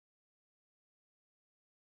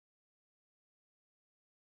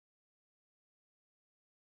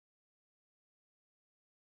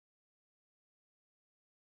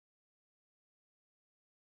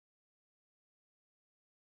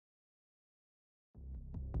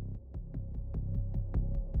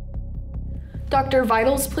Dr.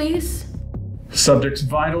 Vitals, please. Subject's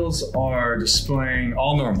vitals are displaying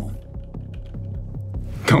all normal.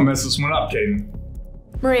 Don't mess this one up, Caden.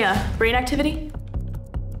 Maria, brain activity?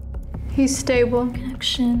 He's stable.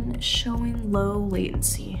 Connection showing low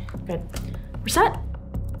latency. Good. We're set.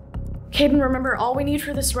 Caden, remember, all we need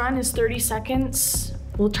for this run is 30 seconds.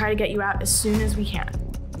 We'll try to get you out as soon as we can.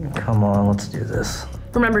 Come on, let's do this.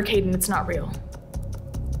 Remember, Caden, it's not real.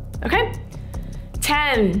 Okay?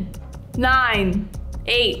 10, 9,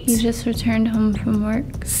 8. You just returned home from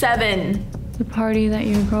work. 7. The party that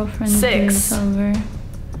your girlfriend 6. is over.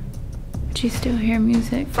 But you still hear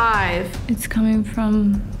music. 5. It's coming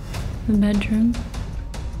from the bedroom.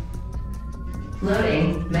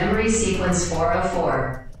 Loading memory sequence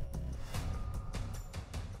 404.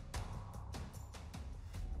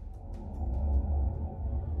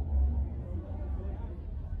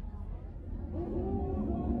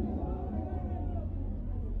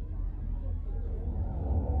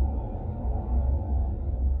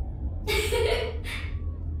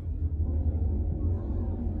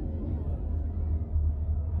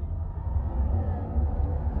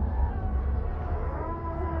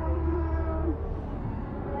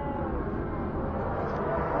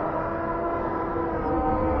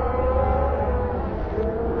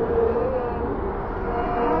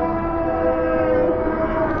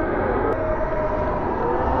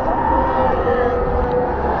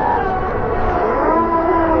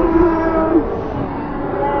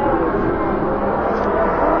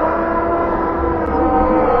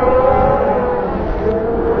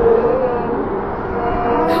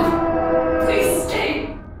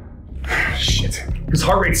 His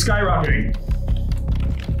heart rate's skyrocketing.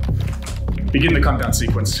 Begin the countdown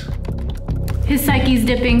sequence. His psyche's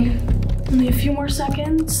dipping. Only a few more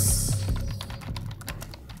seconds.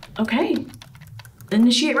 Okay.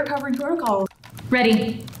 Initiate recovery protocol.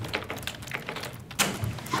 Ready.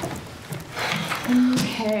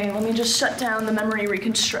 Okay, let me just shut down the memory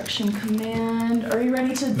reconstruction command. Are you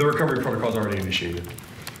ready to? The recovery protocol's already initiated.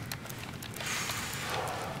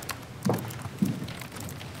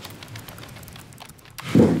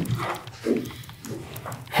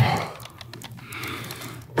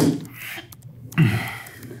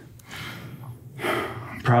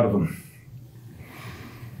 Proud of him.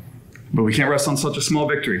 But we can't rest on such a small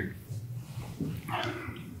victory.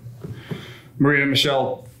 Maria and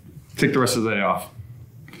Michelle, take the rest of the day off.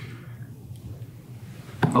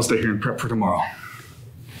 I'll stay here and prep for tomorrow.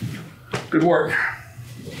 Good work.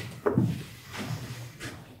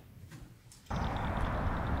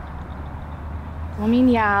 I mean,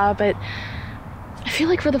 yeah, but I feel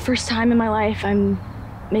like for the first time in my life, I'm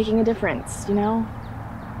making a difference, you know?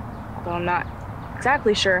 Although I'm not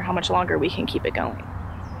exactly sure how much longer we can keep it going.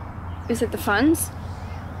 Is it the funds?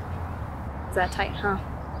 Is that tight, huh?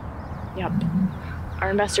 Yep.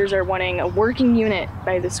 Our investors are wanting a working unit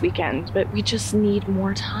by this weekend, but we just need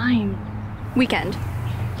more time. Weekend.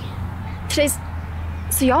 Today's...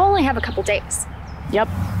 So y'all only have a couple days. Yep.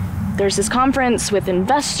 There's this conference with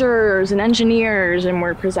investors and engineers, and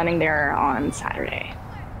we're presenting there on Saturday.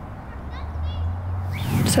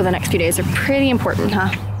 So the next few days are pretty important,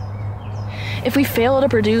 huh? If we fail to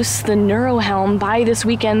produce the neurohelm by this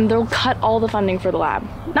weekend, they'll cut all the funding for the lab.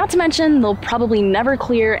 Not to mention, they'll probably never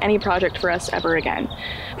clear any project for us ever again.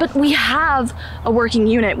 But we have a working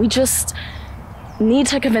unit. We just need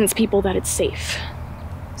to convince people that it's safe.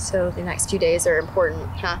 So the next few days are important,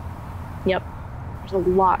 huh? Yep. There's a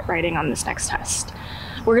lot riding on this next test.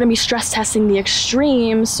 We're going to be stress testing the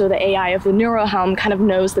extremes so the AI of the neurohelm kind of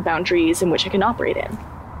knows the boundaries in which it can operate in.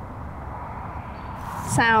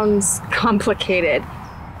 Sounds complicated.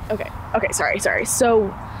 Okay, sorry.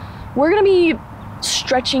 So we're gonna be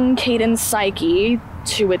stretching Caden's psyche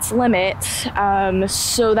to its limit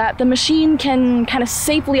so that the machine can kind of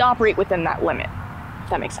safely operate within that limit, if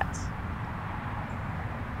that makes sense.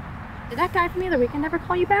 Did that guy from the other weekend ever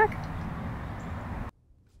call you back?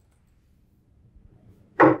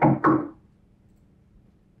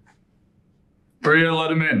 Maria,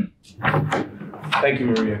 let him in. Thank you,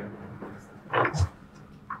 Maria.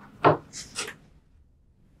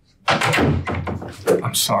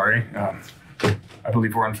 I'm sorry. I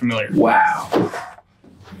believe we're unfamiliar. Wow.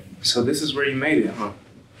 So this is where you made it, huh?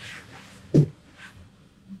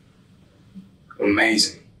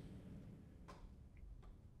 Amazing.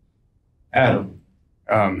 Adam.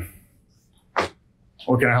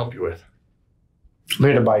 What can I help you with? I'm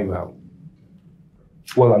here to buy you out.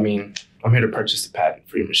 Well, I mean, I'm here to purchase the patent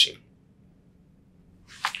for your machine.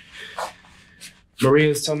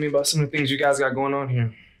 Maria's telling me about some of the things you guys got going on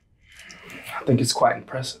here. I think it's quite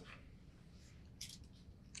impressive.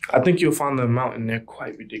 I think you'll find the amount in there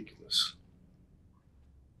quite ridiculous.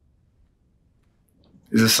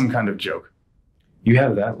 Is this some kind of joke? You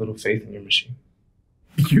have that little faith in your machine?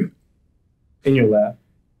 You? In your lab?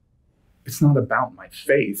 It's not about my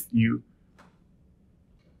faith.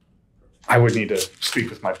 I would need to speak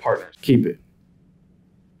with my partner. Keep it.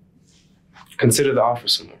 Consider the offer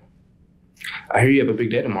some more. I hear you have a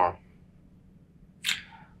big day tomorrow.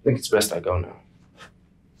 I think it's best I go now.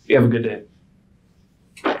 You have a good day.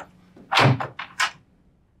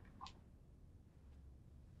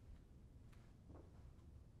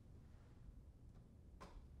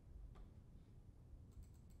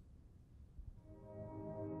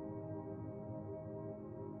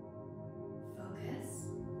 Focus.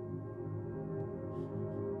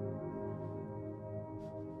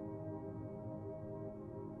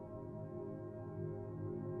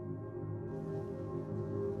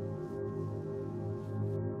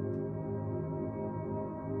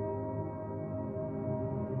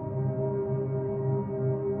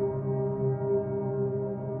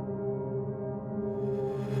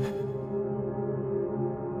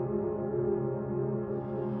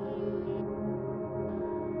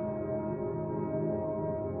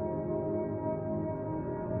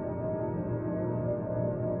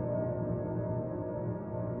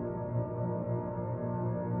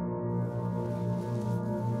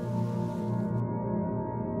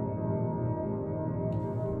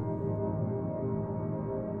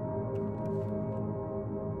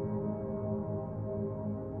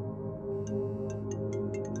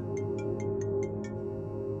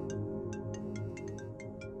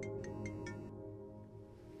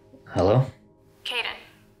 Hello? Caden,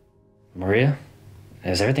 Maria?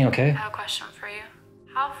 Is everything okay? I have a question for you.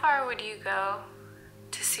 How far would you go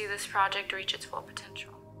to see this project reach its full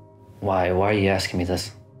potential? Why are you asking me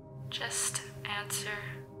this? Just answer.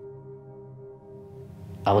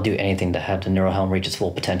 I will do anything to have the neurohelm reach its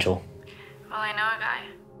full potential. Well, I know a guy.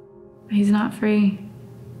 He's not free.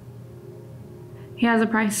 He has a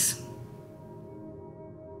price.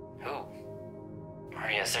 Who?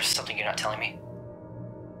 Maria, is there something you're not telling me?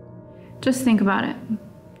 Just think about it.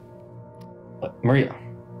 What? Maria?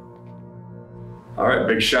 All right,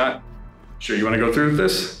 big shot. Sure you want to go through with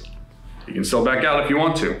this? You can still back out if you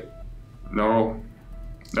want to. No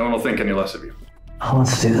one will think any less of you. Oh,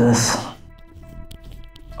 let's do this.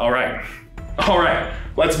 All right,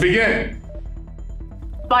 let's begin.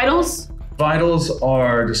 Vitals? Vitals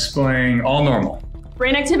are displaying all normal.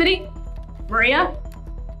 Brain activity? Maria?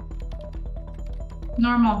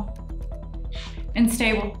 Normal. And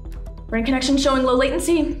stable. Brain connection showing low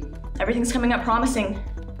latency. Everything's coming up promising.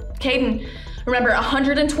 Caden, remember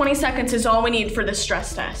 120 seconds is all we need for this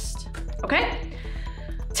stress test. Okay?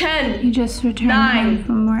 10, You just returned 9, home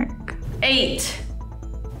from work. 8,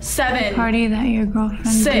 7, Party that your girlfriend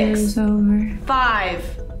 6, threw is over.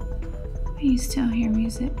 5. But you still hear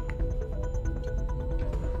music.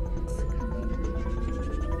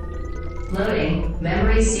 Loading.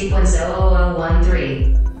 Memory sequence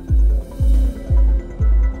 00013.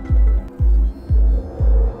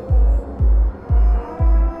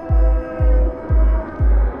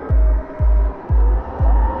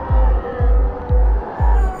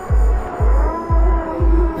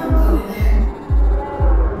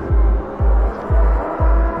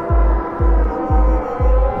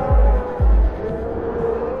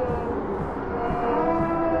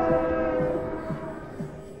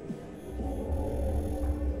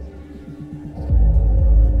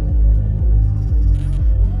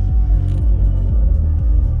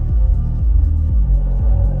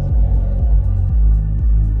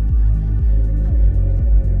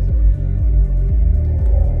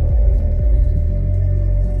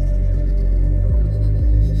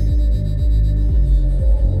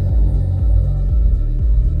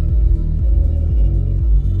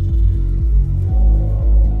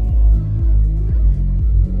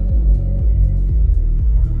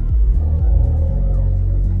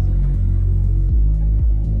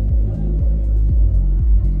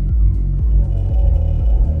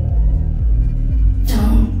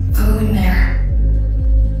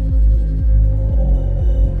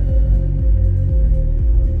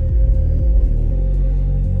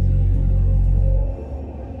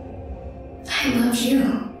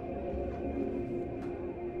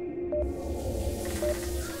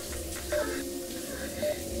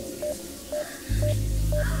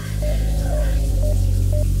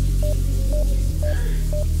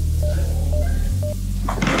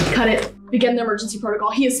 Cut it. Begin the emergency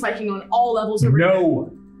protocol. He is spiking on all levels over here.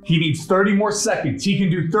 No, he needs 30 more seconds. He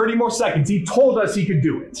can do 30 more seconds. He told us he could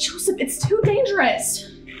do it. Joseph, it's too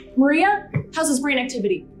dangerous. Maria, how's his brain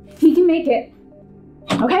activity? He can make it.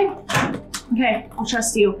 Okay, I'll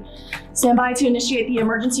trust you. Stand by to initiate the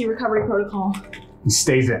emergency recovery protocol. He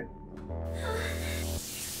stays in.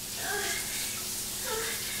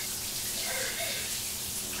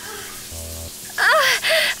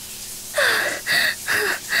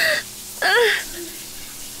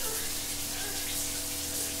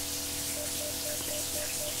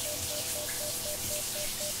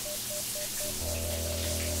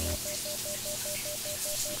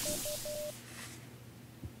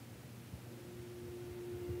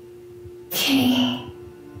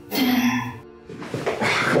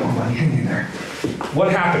 What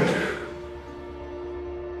happened?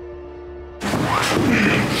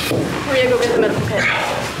 Maria, go get the medical kit.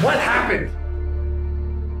 What happened?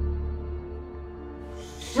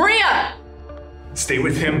 Maria! Stay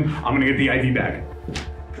with him. I'm gonna get the IV bag.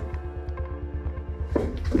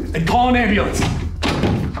 And call an ambulance.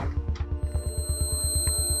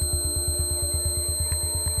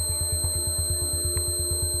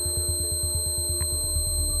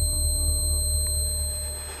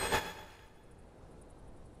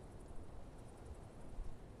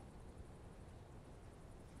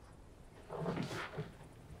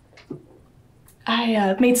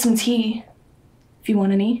 I made some tea, if you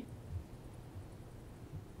want any.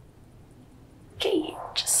 Okay,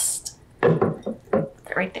 just they're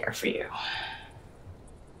right there for you.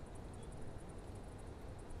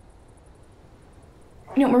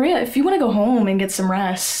 You know, Maria, if you want to go home and get some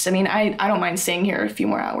rest, I mean, I don't mind staying here a few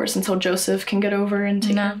more hours until Joseph can get over and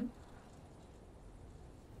take care.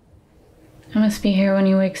 I must be here when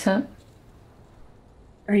he wakes up.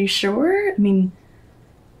 Are you sure? I mean,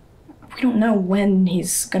 we don't know when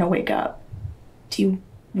he's gonna wake up. Do you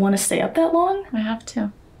want to stay up that long? I have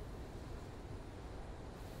to.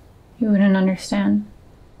 You wouldn't understand.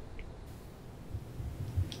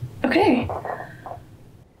 Okay.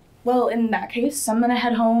 Well, in that case, I'm gonna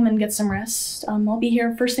head home and get some rest. I'll be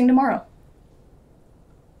here first thing tomorrow.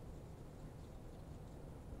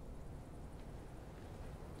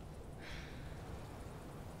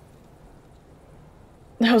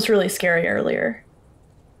 That was really scary earlier.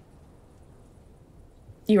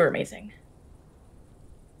 You were amazing.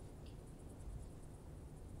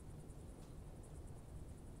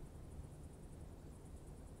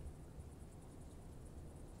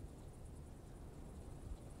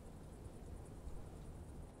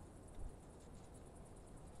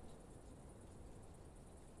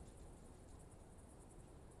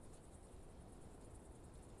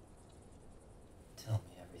 Tell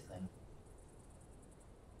me everything.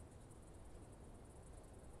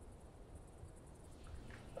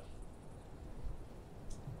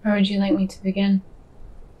 Where would you like me to begin?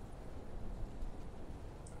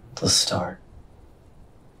 The start.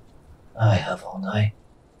 I have all night.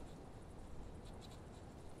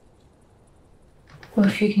 Well,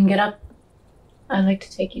 if you can get up, I'd like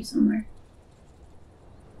to take you somewhere.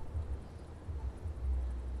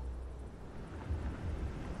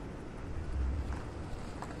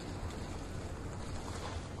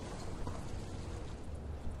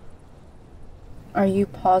 Are you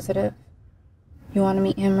positive you want to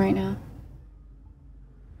meet him right now?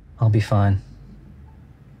 I'll be fine.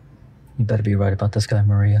 You better be right about this guy,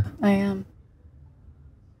 Maria. I am.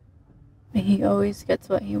 But he always gets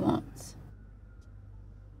what he wants.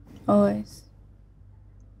 Always.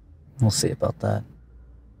 We'll see about that.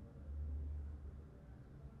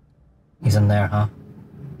 He's in there, huh?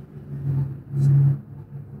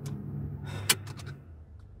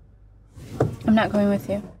 I'm not going with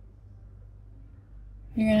you.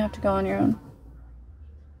 You're gonna have to go on your own.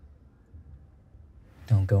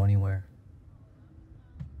 Don't go anywhere.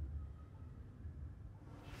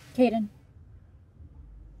 Caden.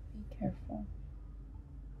 Be careful.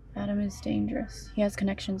 Adam is dangerous. He has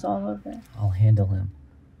connections all over. I'll handle him.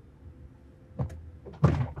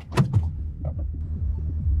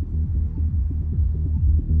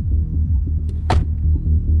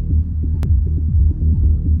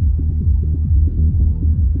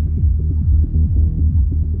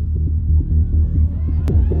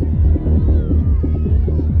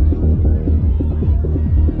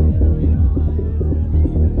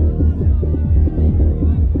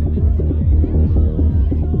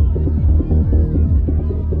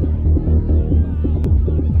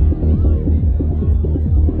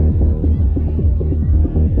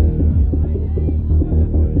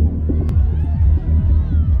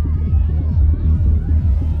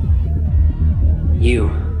 You.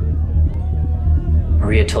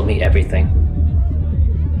 Maria told me everything.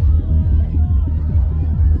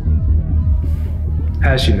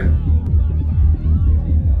 Has she now?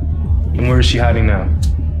 And where is she hiding now?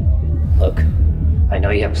 Look, I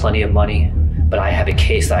know you have plenty of money, but I have a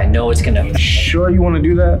case that I know it's gonna... Sure you want to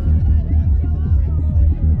do that?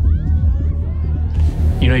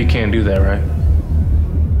 You know you can't do that, right?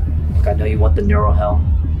 Look, I know you want the neural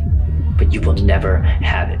helm, but you will never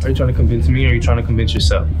have it. Are you trying to convince me or are you trying to convince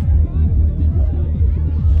yourself?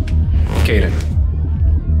 Caden,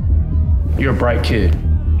 you're a bright kid.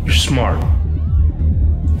 You're smart.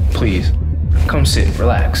 Please, come sit,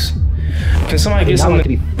 relax. Can somebody get something to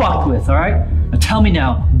be fucked with, all right? Now tell me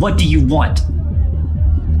now, what do you want?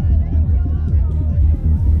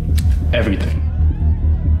 Everything.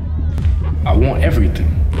 I want everything.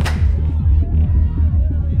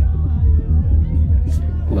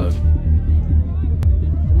 Look,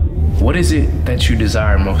 what is it that you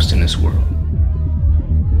desire most in this world?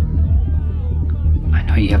 I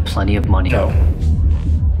know you have plenty of money. No.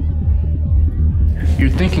 You're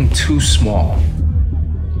thinking too small.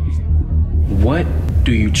 What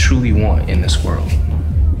do you truly want in this world?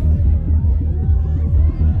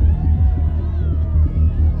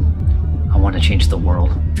 I want to change the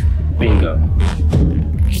world. Bingo.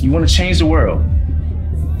 You want to change the world?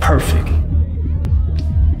 Perfect.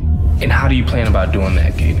 And how do you plan about doing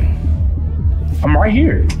that, Caden? I'm right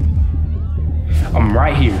here. I'm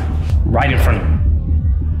right here, right in front of you.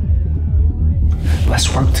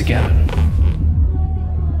 Let's work together.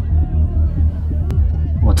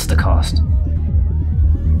 What's the cost?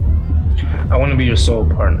 I want to be your sole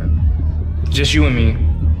partner. Just you and me.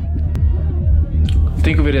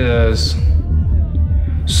 Think of it as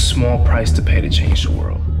a small price to pay to change the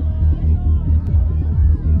world.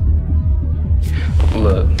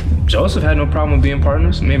 Look, Joseph had no problem with being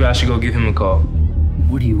partners. Maybe I should go give him a call.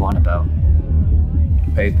 What do you want about?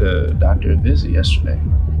 Paid the doctor a visit yesterday.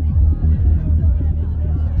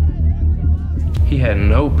 He had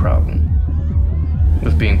no problem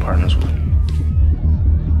with being partners with me.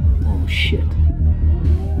 Bullshit.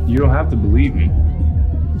 You don't have to believe me.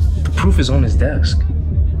 The proof is on his desk.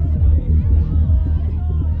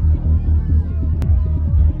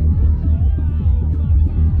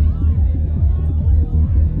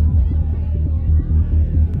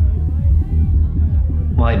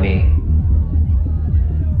 Why me?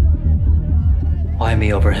 Why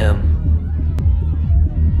me over him?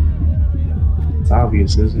 It's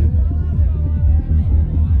obvious, isn't it?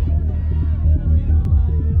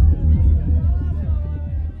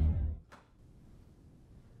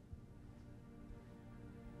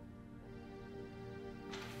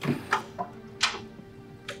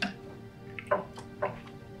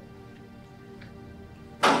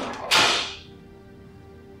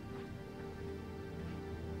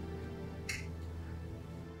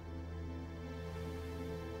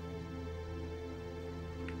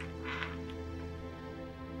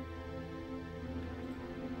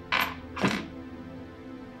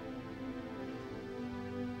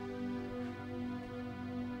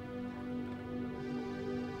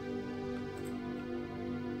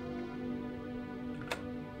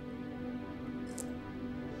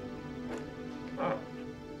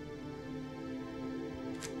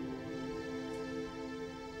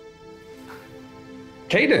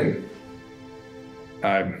 Caden!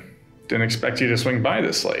 I didn't expect you to swing by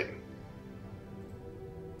this late.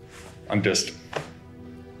 I'm just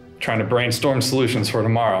trying to brainstorm solutions for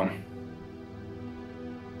tomorrow.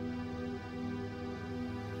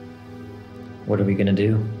 What are we gonna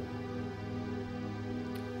do?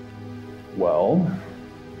 Well,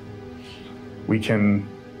 we can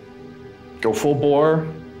go full bore,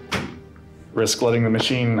 risk letting the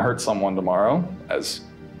machine hurt someone tomorrow, as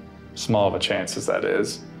small of a chance as that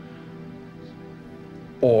is.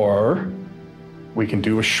 Or we can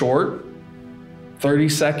do a short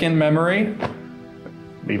 30-second memory,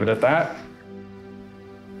 leave it at that.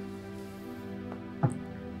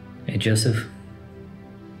 Hey, Joseph.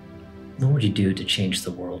 What would you do to change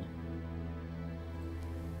the world?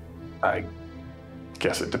 I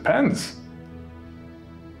guess it depends.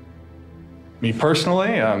 Me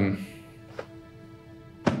personally, I'd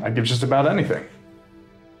give just about anything.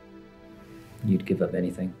 You'd give up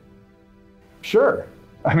anything? Sure.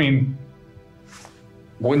 I mean,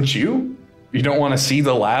 wouldn't you? You don't want to see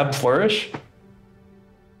the lab flourish?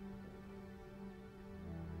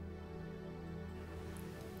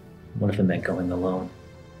 What if it meant going alone?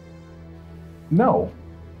 No.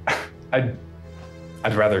 I'd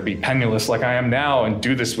rather be penniless like I am now and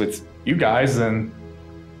do this with you guys than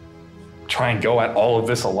try and go at all of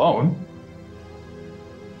this alone.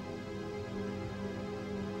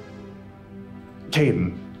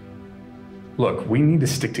 Caden, look, we need to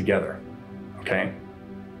stick together, okay?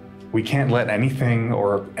 We can't let anything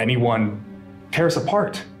or anyone tear us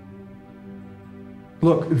apart.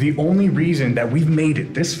 Look, the only reason that we've made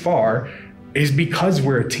it this far is because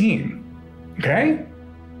we're a team, okay?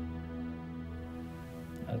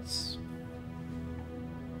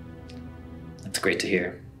 great to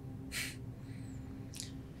hear.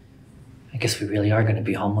 I guess we really are going to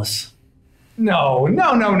be homeless. No.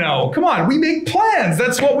 Come on, we make plans.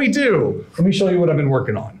 That's what we do. Let me show you what I've been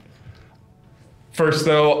working on. First,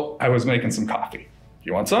 though, I was making some coffee.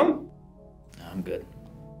 You want some? I'm good.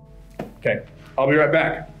 Okay, I'll be right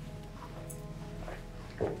back.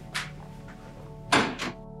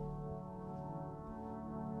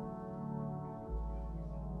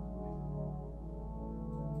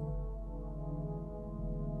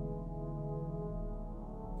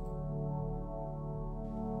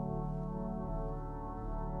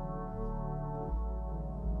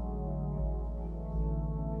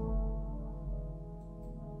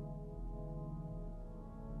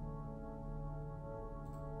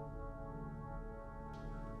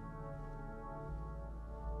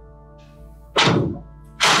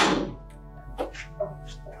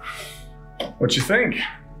 What you think?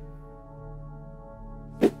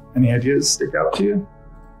 Any ideas stick out to you?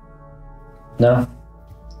 No,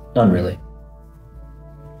 none really.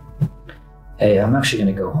 Hey, I'm actually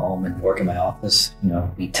going to go home and work in my office. You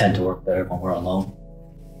know, we tend to work better when we're alone.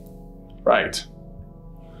 Right.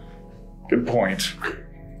 Good point.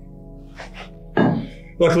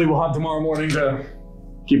 Luckily, we'll have tomorrow morning to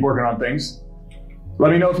keep working on things.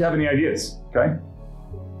 Let me know if you have any ideas, okay?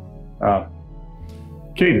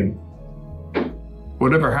 Caden,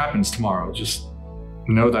 whatever happens tomorrow, just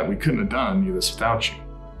know that we couldn't have done any of this without you.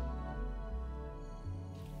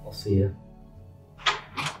 I'll see you.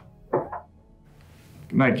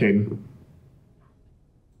 Good night, Caden.